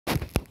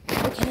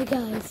Yeah,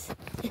 guys.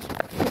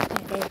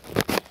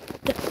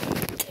 The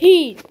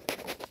teeth.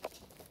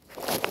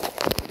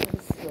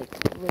 It's like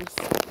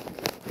racing.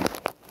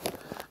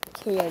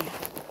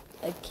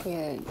 I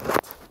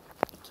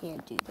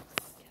can't do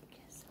this.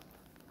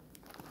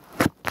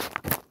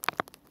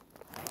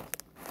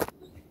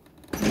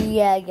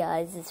 Yeah,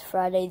 guys, it's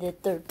Friday the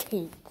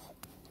 13th.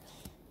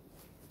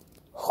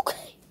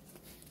 Okay.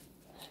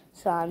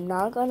 So I'm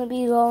not gonna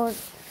be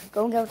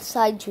going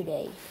outside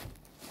today.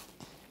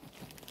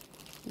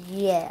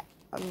 Yeah.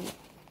 Oh,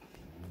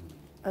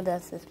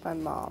 that's just my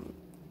mom.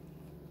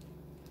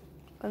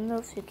 I don't know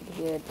if you can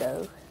hear it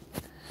though.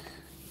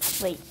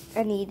 Wait,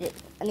 I need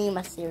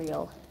my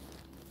cereal.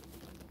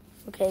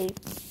 Okay.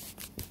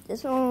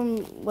 This one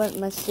what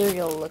my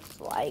cereal looks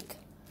like.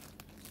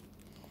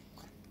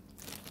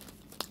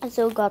 I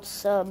still got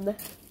some.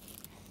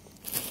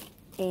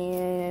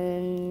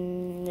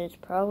 And it's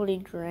probably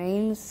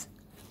grains.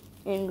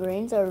 And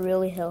grains are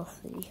really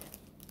healthy.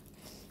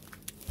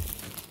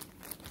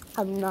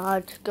 I'm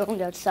not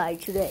going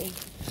outside today.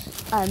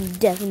 I'm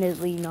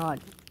definitely not.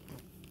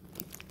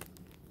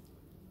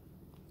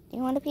 You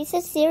want a piece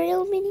of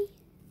cereal, Minnie?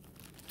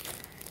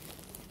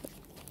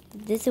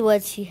 This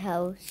is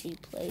how she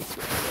plays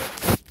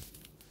with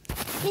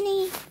it.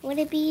 Minnie, want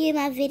to be in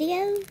my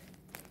video?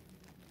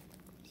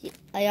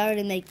 I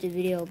already made the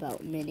video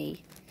about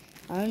Minnie.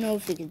 I don't know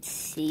if you can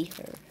see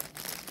her.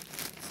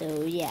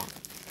 So yeah.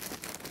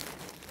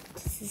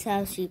 This is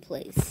how she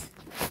plays.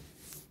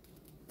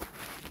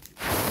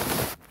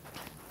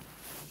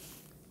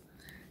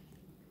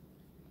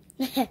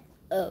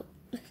 Oh.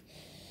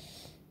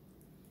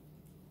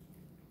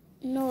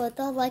 No, I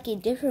thought like a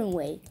different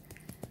way.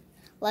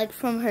 Like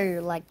from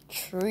her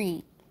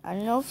tree. I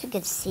don't know if you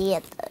can see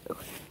it though.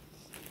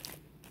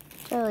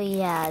 So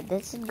yeah,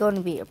 this is going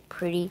to be a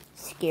pretty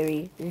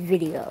scary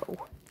video.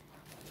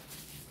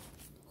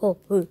 Oh,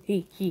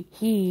 he.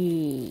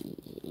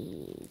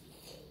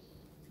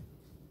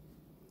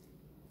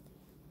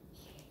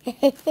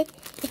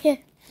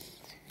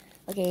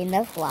 Okay,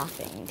 enough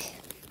laughing.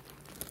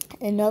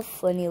 Enough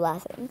funny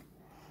laughing.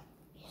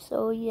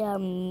 So yeah,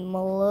 I'm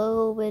a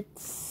little bit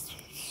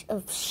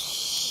of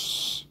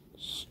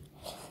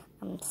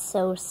I'm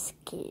so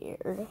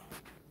scared.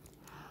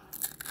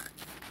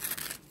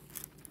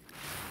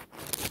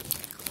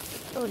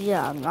 So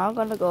yeah, I'm not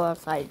gonna go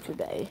outside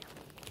today.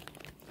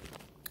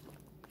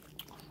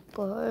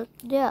 But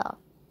yeah.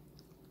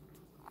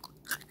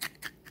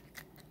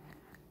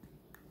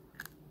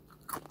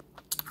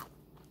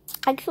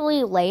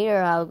 Actually,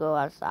 later I'll go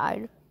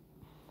outside.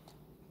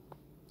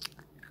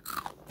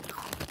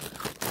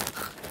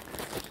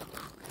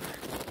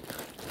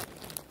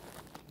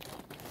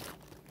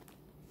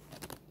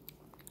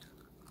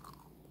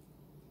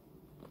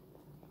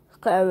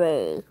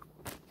 Scary.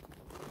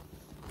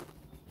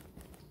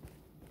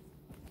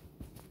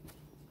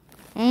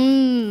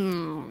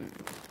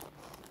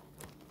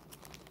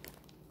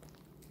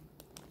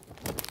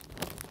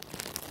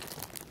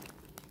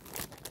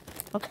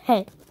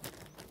 Okay.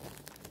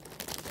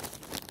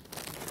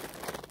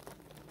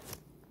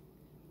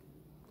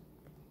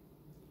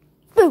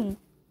 Boom.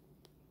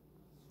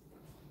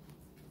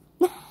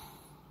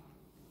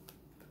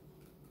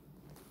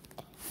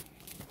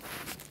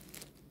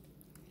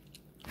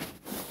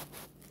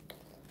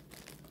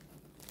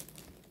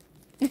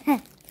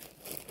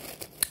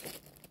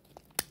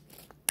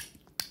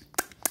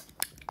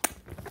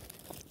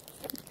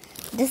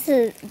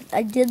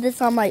 I did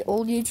this on my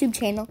old YouTube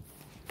channel.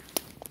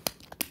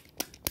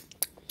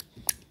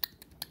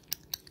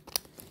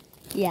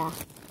 Yeah.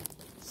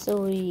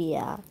 So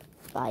yeah.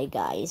 Bye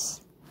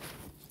guys.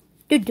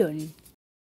 You're done.